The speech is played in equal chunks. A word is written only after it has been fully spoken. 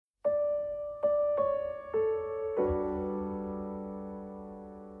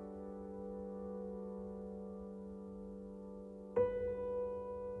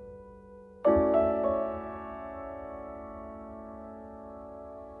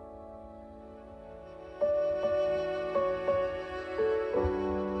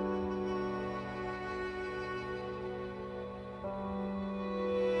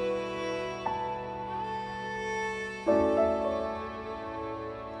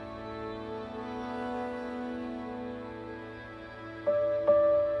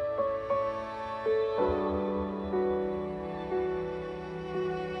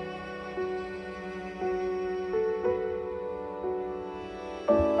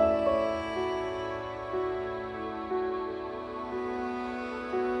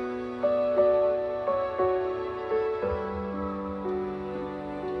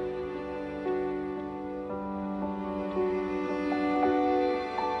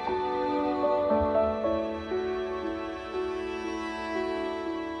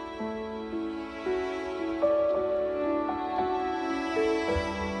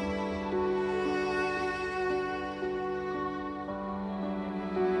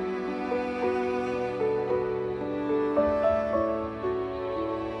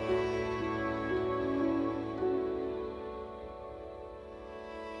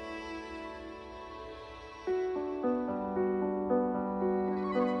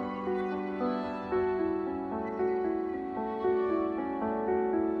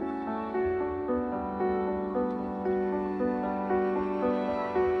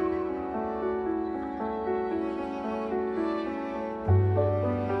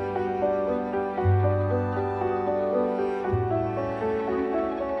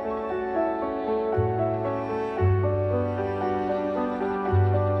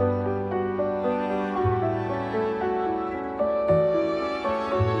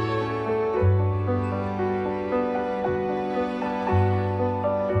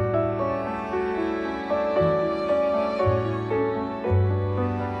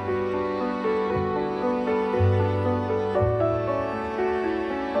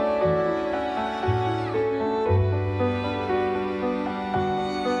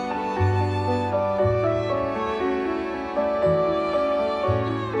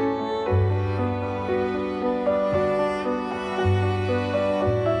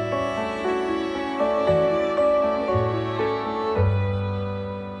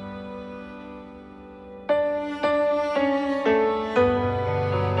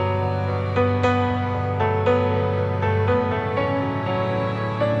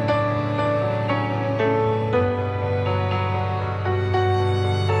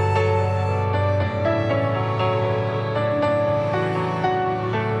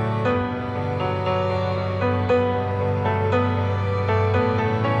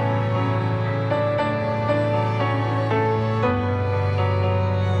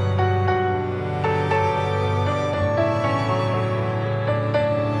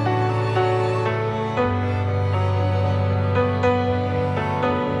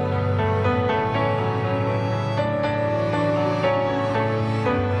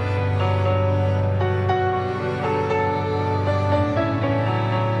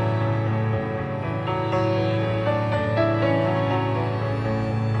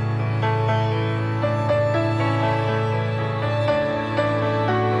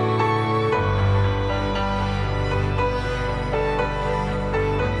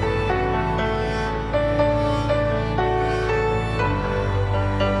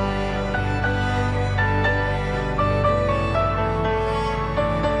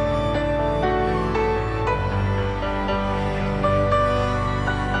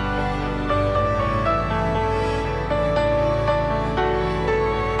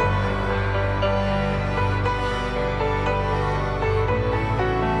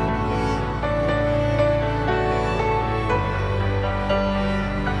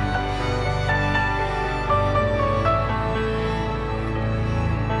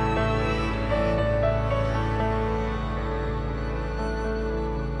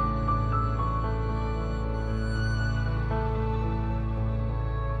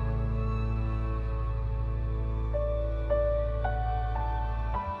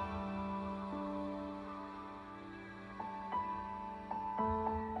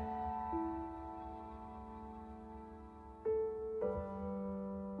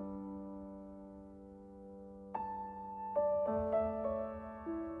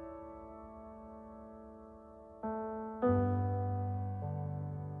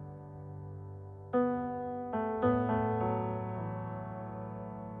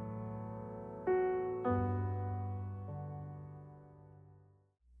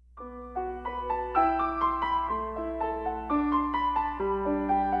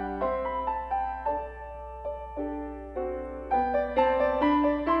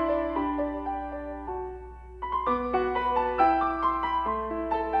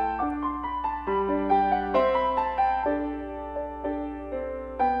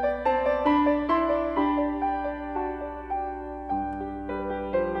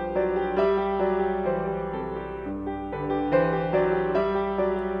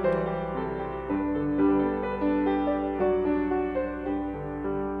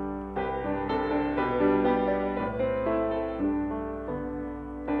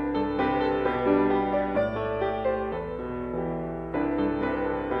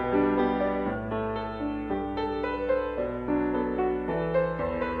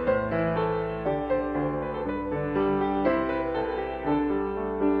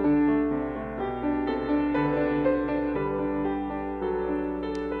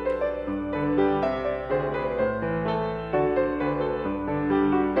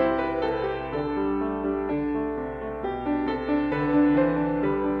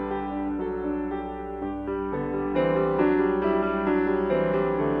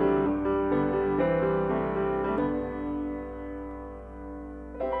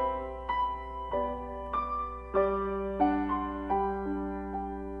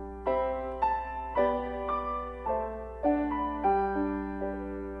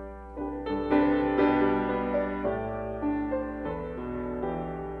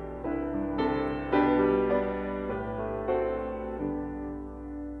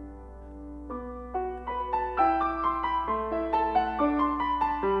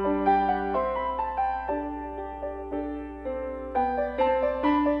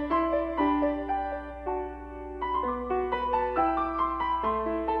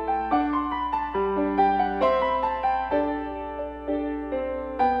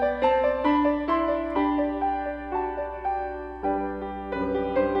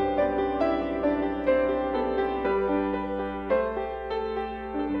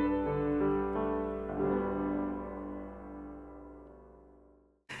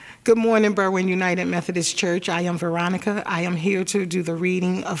Good morning, Berwyn United Methodist Church. I am Veronica. I am here to do the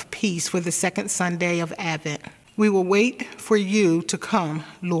reading of peace for the second Sunday of Advent. We will wait for you to come,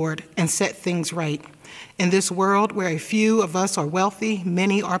 Lord, and set things right. In this world where a few of us are wealthy,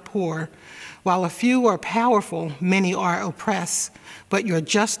 many are poor. While a few are powerful, many are oppressed. But your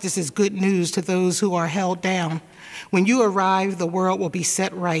justice is good news to those who are held down. When you arrive, the world will be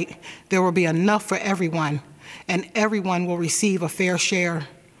set right. There will be enough for everyone, and everyone will receive a fair share.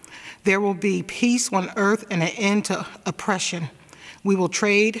 There will be peace on earth and an end to oppression. We will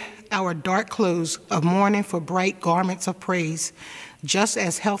trade our dark clothes of mourning for bright garments of praise. Just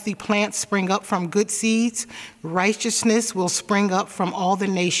as healthy plants spring up from good seeds, righteousness will spring up from all the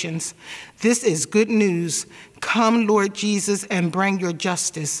nations. This is good news. Come, Lord Jesus, and bring your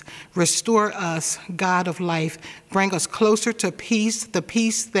justice. Restore us, God of life. Bring us closer to peace, the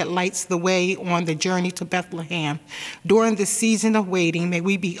peace that lights the way on the journey to Bethlehem. During this season of waiting, may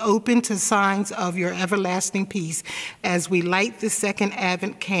we be open to signs of your everlasting peace. As we light the second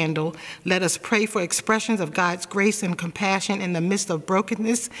Advent candle, let us pray for expressions of God's grace and compassion in the midst of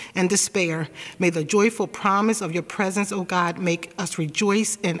brokenness and despair. May the joyful promise of your presence, O God, make us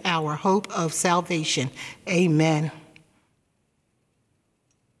rejoice in our hope of salvation. Amen.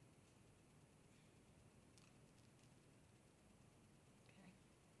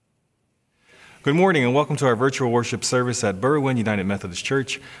 Good morning and welcome to our virtual worship service at Berwyn United Methodist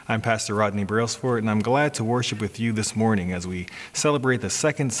Church. I'm Pastor Rodney Brailsford, and I'm glad to worship with you this morning as we celebrate the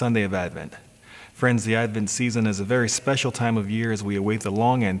second Sunday of Advent. Friends, the Advent season is a very special time of year as we await the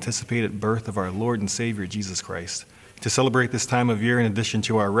long-anticipated birth of our Lord and Savior, Jesus Christ. To celebrate this time of year, in addition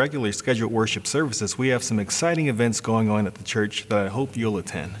to our regularly scheduled worship services, we have some exciting events going on at the church that I hope you'll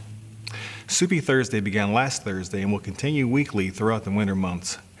attend. Soupy Thursday began last Thursday and will continue weekly throughout the winter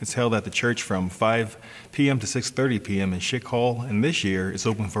months. It's held at the church from 5 p.m. to 6:30 p.m. in Schick Hall, and this year it's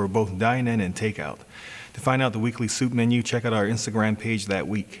open for both dine-in and takeout. To find out the weekly soup menu, check out our Instagram page that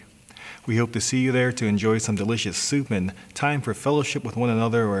week. We hope to see you there to enjoy some delicious soup and time for fellowship with one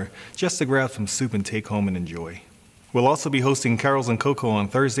another, or just to grab some soup and take home and enjoy. We'll also be hosting Carols and Cocoa on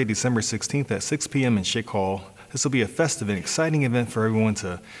Thursday, December 16th at 6 p.m. in Schick Hall. This will be a festive and exciting event for everyone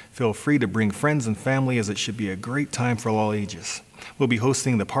to feel free to bring friends and family, as it should be a great time for all ages. We'll be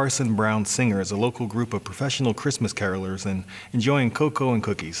hosting the Parson Brown Singers, a local group of professional Christmas carolers, and enjoying cocoa and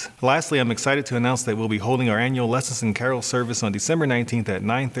cookies. Lastly, I'm excited to announce that we'll be holding our annual Lessons and Carol service on December 19th at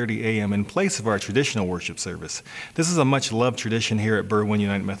 9:30 a.m. in place of our traditional worship service. This is a much-loved tradition here at Berwyn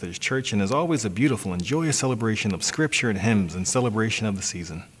United Methodist Church and is always a beautiful and joyous celebration of Scripture and hymns in celebration of the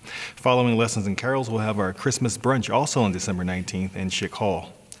season. Following Lessons and Carols, we'll have our Christmas brunch also on December 19th in Schick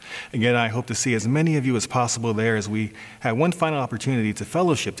Hall. Again, I hope to see as many of you as possible there as we have one final opportunity to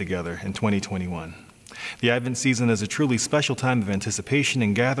fellowship together in 2021. The Advent season is a truly special time of anticipation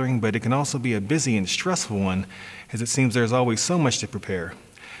and gathering, but it can also be a busy and stressful one, as it seems there's always so much to prepare.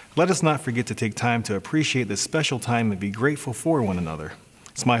 Let us not forget to take time to appreciate this special time and be grateful for one another.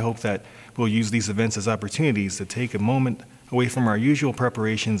 It's my hope that we'll use these events as opportunities to take a moment away from our usual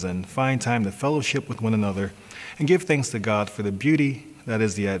preparations and find time to fellowship with one another and give thanks to God for the beauty that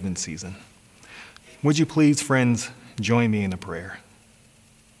is the Advent season. Would you please, friends, join me in a prayer?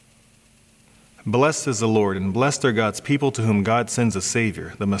 Blessed is the Lord, and blessed are God's people to whom God sends a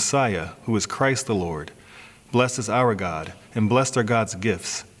Savior, the Messiah, who is Christ the Lord. Blessed is our God, and blessed are God's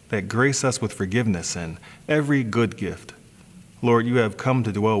gifts that grace us with forgiveness and every good gift. Lord, you have come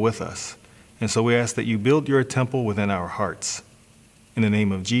to dwell with us, and so we ask that you build your temple within our hearts. In the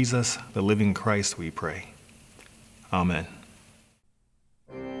name of Jesus, the living Christ, we pray. Amen.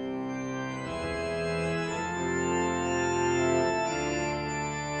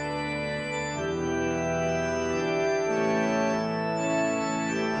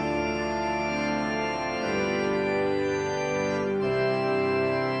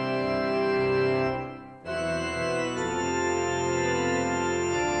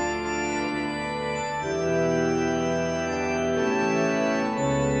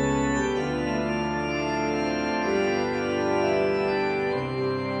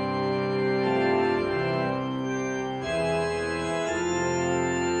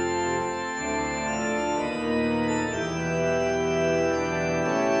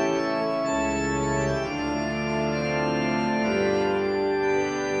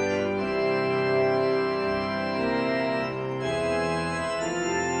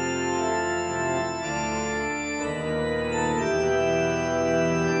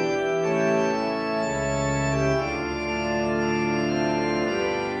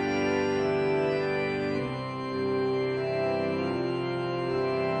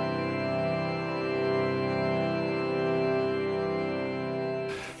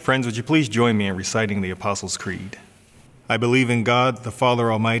 Friends, would you please join me in reciting the Apostles' Creed? I believe in God, the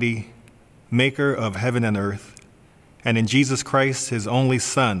Father Almighty, maker of heaven and earth, and in Jesus Christ, his only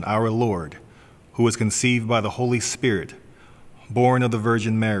Son, our Lord, who was conceived by the Holy Spirit, born of the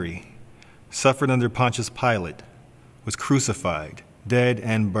Virgin Mary, suffered under Pontius Pilate, was crucified, dead,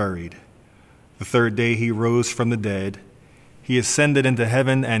 and buried. The third day he rose from the dead. He ascended into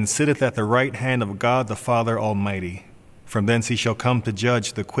heaven and sitteth at the right hand of God the Father Almighty. From thence he shall come to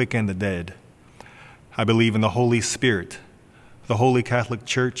judge the quick and the dead. I believe in the Holy Spirit, the Holy Catholic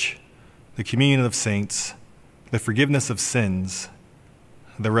Church, the communion of saints, the forgiveness of sins,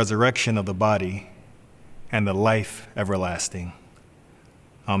 the resurrection of the body, and the life everlasting.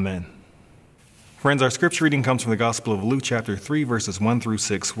 Amen. Friends, our scripture reading comes from the Gospel of Luke chapter 3, verses 1 through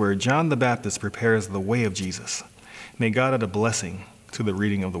 6, where John the Baptist prepares the way of Jesus. May God add a blessing to the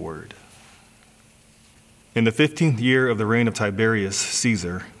reading of the word. In the 15th year of the reign of Tiberius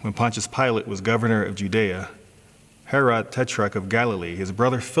Caesar, when Pontius Pilate was governor of Judea, Herod, tetrarch of Galilee, his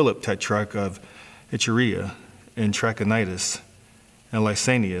brother Philip, tetrarch of Iturea and Trachonitis, and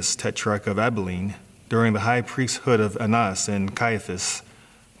Lysanias, tetrarch of Abilene, during the high priesthood of Annas and Caiaphas,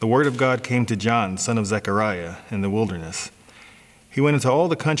 the word of God came to John, son of Zechariah, in the wilderness. He went into all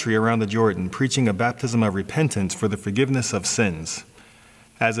the country around the Jordan, preaching a baptism of repentance for the forgiveness of sins.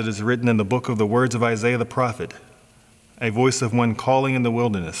 As it is written in the book of the words of Isaiah the prophet, a voice of one calling in the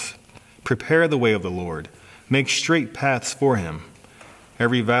wilderness, prepare the way of the Lord, make straight paths for him.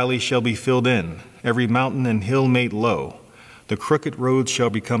 Every valley shall be filled in, every mountain and hill made low. The crooked roads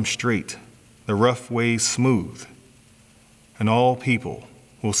shall become straight, the rough ways smooth, and all people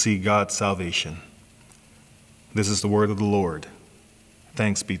will see God's salvation. This is the word of the Lord.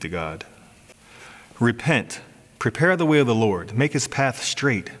 Thanks be to God. Repent. Prepare the way of the Lord, make his path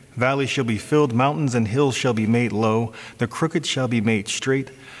straight. Valleys shall be filled, mountains and hills shall be made low. The crooked shall be made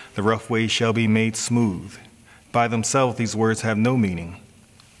straight, the rough ways shall be made smooth. By themselves, these words have no meaning.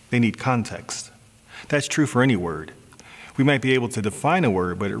 They need context. That's true for any word. We might be able to define a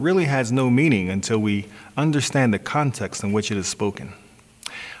word, but it really has no meaning until we understand the context in which it is spoken.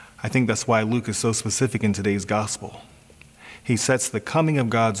 I think that's why Luke is so specific in today's gospel. He sets the coming of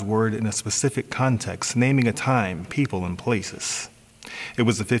God's word in a specific context, naming a time, people, and places. It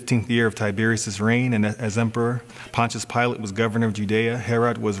was the 15th year of Tiberius' reign, and as emperor, Pontius Pilate was governor of Judea,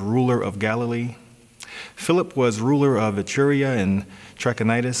 Herod was ruler of Galilee, Philip was ruler of Iturea and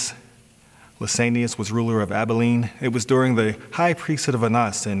Trachonitis, Lysanias was ruler of Abilene. It was during the high priesthood of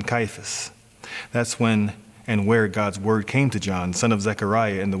Annas and Caiaphas. That's when and where God's word came to John, son of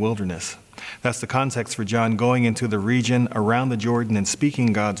Zechariah, in the wilderness. That's the context for John going into the region around the Jordan and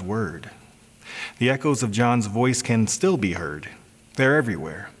speaking God's word. The echoes of John's voice can still be heard. They're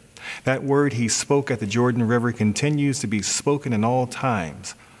everywhere. That word he spoke at the Jordan River continues to be spoken in all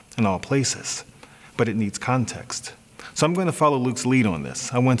times and all places, but it needs context. So I'm going to follow Luke's lead on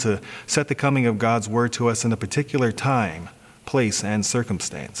this. I want to set the coming of God's word to us in a particular time, place, and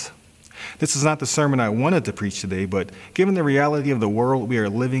circumstance. This is not the sermon I wanted to preach today, but given the reality of the world we are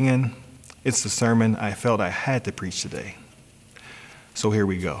living in, it's the sermon I felt I had to preach today. So here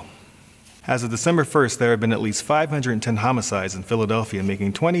we go. As of December 1st, there have been at least 510 homicides in Philadelphia,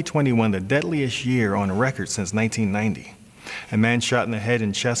 making 2021 the deadliest year on record since 1990. A man shot in the head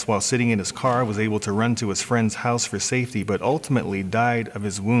and chest while sitting in his car was able to run to his friend's house for safety, but ultimately died of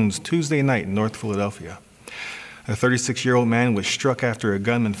his wounds Tuesday night in North Philadelphia. A 36-year-old man was struck after a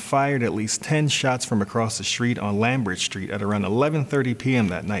gunman fired at least 10 shots from across the street on Lambert Street at around 11:30 p.m.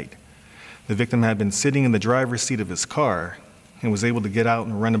 that night. The victim had been sitting in the driver's seat of his car and was able to get out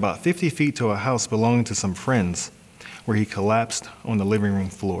and run about 50 feet to a house belonging to some friends, where he collapsed on the living room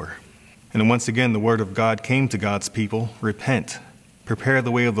floor. And once again, the word of God came to God's people, repent, prepare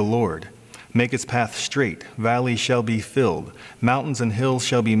the way of the Lord, make its path straight, valleys shall be filled, mountains and hills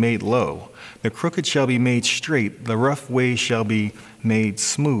shall be made low, the crooked shall be made straight, the rough way shall be made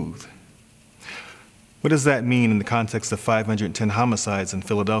smooth. What does that mean in the context of 510 homicides in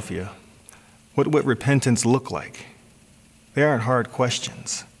Philadelphia? What would repentance look like? They aren't hard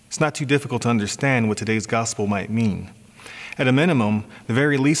questions. It's not too difficult to understand what today's gospel might mean. At a minimum, the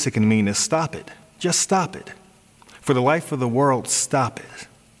very least it can mean is stop it. Just stop it. For the life of the world, stop it.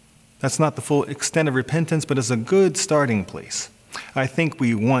 That's not the full extent of repentance, but it's a good starting place. I think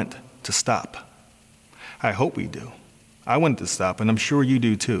we want to stop. I hope we do. I want to stop, and I'm sure you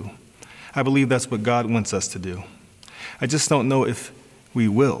do too. I believe that's what God wants us to do. I just don't know if we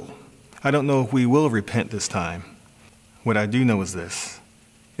will. I don't know if we will repent this time. What I do know is this.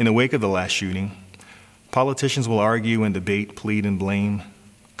 In the wake of the last shooting, politicians will argue and debate, plead and blame.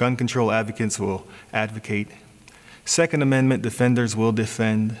 Gun control advocates will advocate. Second Amendment defenders will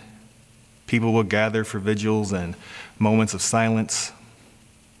defend. People will gather for vigils and moments of silence.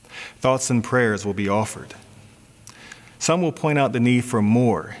 Thoughts and prayers will be offered. Some will point out the need for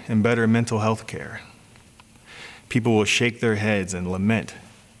more and better mental health care. People will shake their heads and lament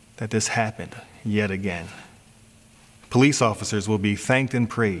that this happened yet again. Police officers will be thanked and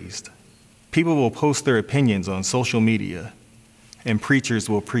praised. People will post their opinions on social media, and preachers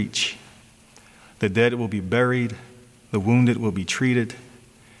will preach. The dead will be buried, the wounded will be treated,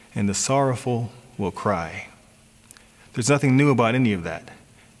 and the sorrowful will cry. There's nothing new about any of that.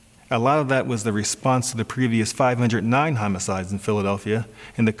 A lot of that was the response to the previous 509 homicides in Philadelphia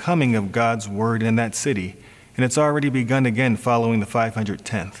and the coming of God's word in that city, and it's already begun again following the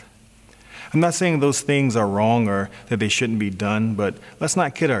 510th. I'm not saying those things are wrong or that they shouldn't be done, but let's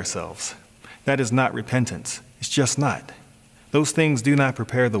not kid ourselves. That is not repentance. It's just not. Those things do not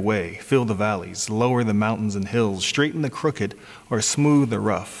prepare the way, fill the valleys, lower the mountains and hills, straighten the crooked, or smooth the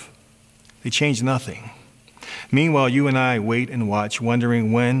rough. They change nothing. Meanwhile, you and I wait and watch,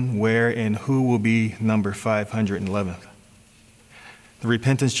 wondering when, where, and who will be number 511th. The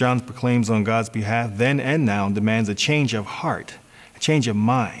repentance John proclaims on God's behalf then and now demands a change of heart, a change of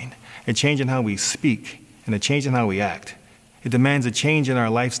mind, a change in how we speak, and a change in how we act. It demands a change in our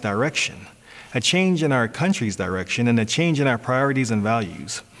life's direction, a change in our country's direction, and a change in our priorities and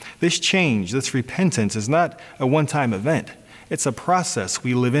values. This change, this repentance, is not a one-time event. It's a process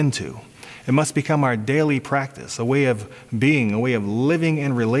we live into. It must become our daily practice, a way of being, a way of living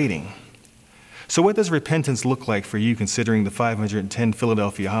and relating. So what does repentance look like for you considering the 510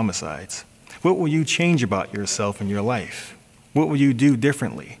 Philadelphia homicides? What will you change about yourself and your life? What will you do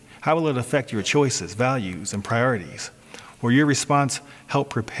differently? How will it affect your choices, values, and priorities? Will your response help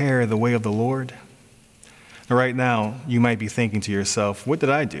prepare the way of the Lord? Right now, you might be thinking to yourself, what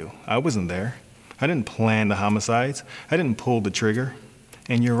did I do? I wasn't there. I didn't plan the homicides. I didn't pull the trigger.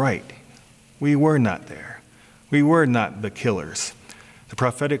 And you're right. We were not there. We were not the killers. The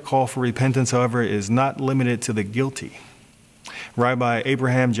prophetic call for repentance, however, is not limited to the guilty. Rabbi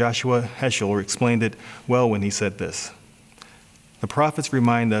Abraham Joshua Heschel explained it well when he said this: the prophets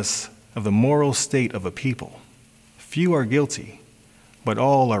remind us of the moral state of a people. Few are guilty, but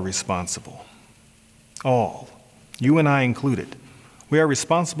all are responsible. All, you and I included. We are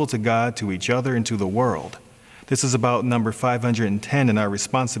responsible to God, to each other, and to the world. This is about number 510 and our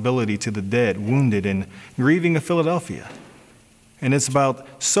responsibility to the dead, wounded, and grieving of Philadelphia. And it's about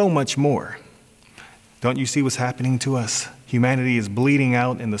so much more. Don't you see what's happening to us? Humanity is bleeding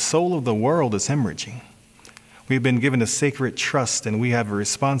out and the soul of the world is hemorrhaging. We've been given a sacred trust and we have a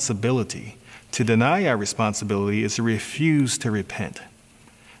responsibility. To deny our responsibility is to refuse to repent.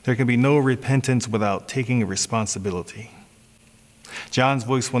 There can be no repentance without taking a responsibility. John's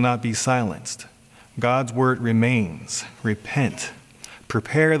voice will not be silenced. God's word remains. Repent.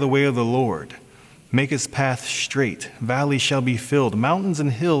 Prepare the way of the Lord. Make his path straight. Valleys shall be filled. Mountains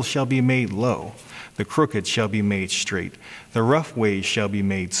and hills shall be made low. The crooked shall be made straight. The rough ways shall be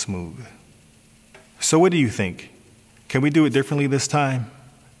made smooth. So what do you think? Can we do it differently this time?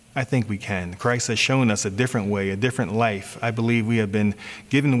 I think we can. Christ has shown us a different way, a different life. I believe we have been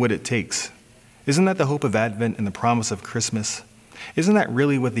given what it takes. Isn't that the hope of Advent and the promise of Christmas? Isn't that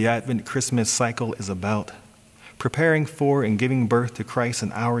really what the Advent Christmas cycle is about? Preparing for and giving birth to Christ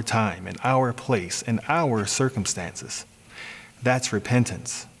in our time, in our place, in our circumstances. That's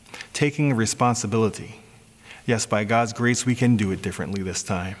repentance, taking responsibility. Yes, by God's grace, we can do it differently this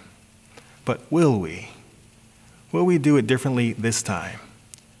time. But will we? Will we do it differently this time?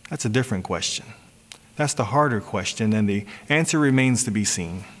 That's a different question. That's the harder question, and the answer remains to be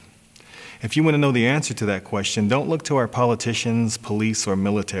seen. If you want to know the answer to that question, don't look to our politicians, police, or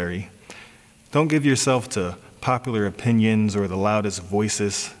military. Don't give yourself to popular opinions or the loudest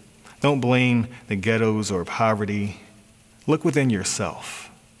voices. Don't blame the ghettos or poverty. Look within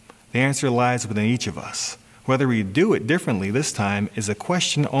yourself. The answer lies within each of us. Whether we do it differently this time is a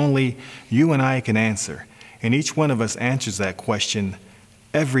question only you and I can answer, and each one of us answers that question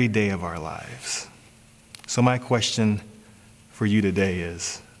every day of our lives. So my question for you today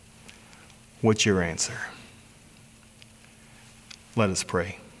is, what's your answer? Let us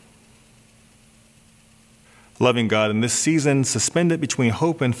pray. Loving God, in this season suspended between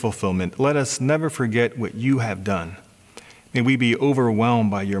hope and fulfillment, let us never forget what you have done. May we be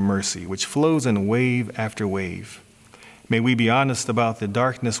overwhelmed by your mercy, which flows in wave after wave. May we be honest about the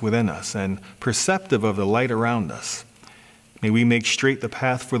darkness within us and perceptive of the light around us. May we make straight the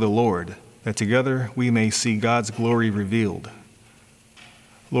path for the Lord, that together we may see God's glory revealed.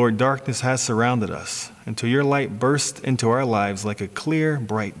 Lord, darkness has surrounded us until your light burst into our lives like a clear,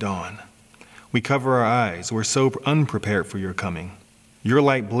 bright dawn. We cover our eyes. We're so unprepared for your coming. Your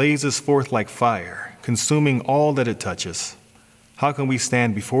light blazes forth like fire, consuming all that it touches. How can we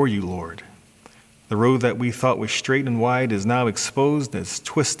stand before you, Lord? The road that we thought was straight and wide is now exposed as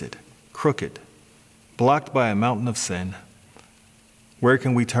twisted, crooked, blocked by a mountain of sin. Where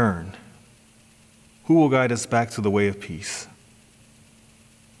can we turn? Who will guide us back to the way of peace,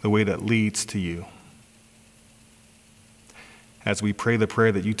 the way that leads to you? As we pray the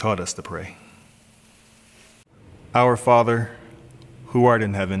prayer that you taught us to pray. Our Father, who art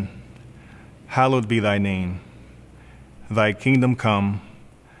in heaven, hallowed be thy name. Thy kingdom come,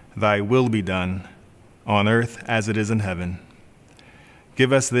 thy will be done, on earth as it is in heaven.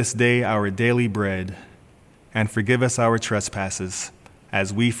 Give us this day our daily bread, and forgive us our trespasses,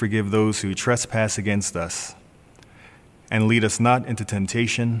 as we forgive those who trespass against us. And lead us not into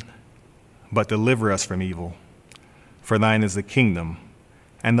temptation, but deliver us from evil. For thine is the kingdom,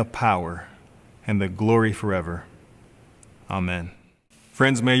 and the power, and the glory forever. Amen.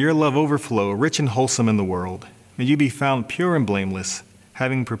 Friends, may your love overflow, rich and wholesome in the world. May you be found pure and blameless,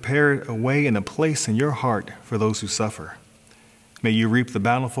 having prepared a way and a place in your heart for those who suffer. May you reap the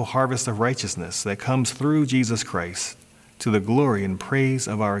bountiful harvest of righteousness that comes through Jesus Christ, to the glory and praise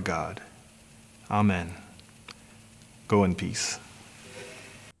of our God. Amen. Go in peace.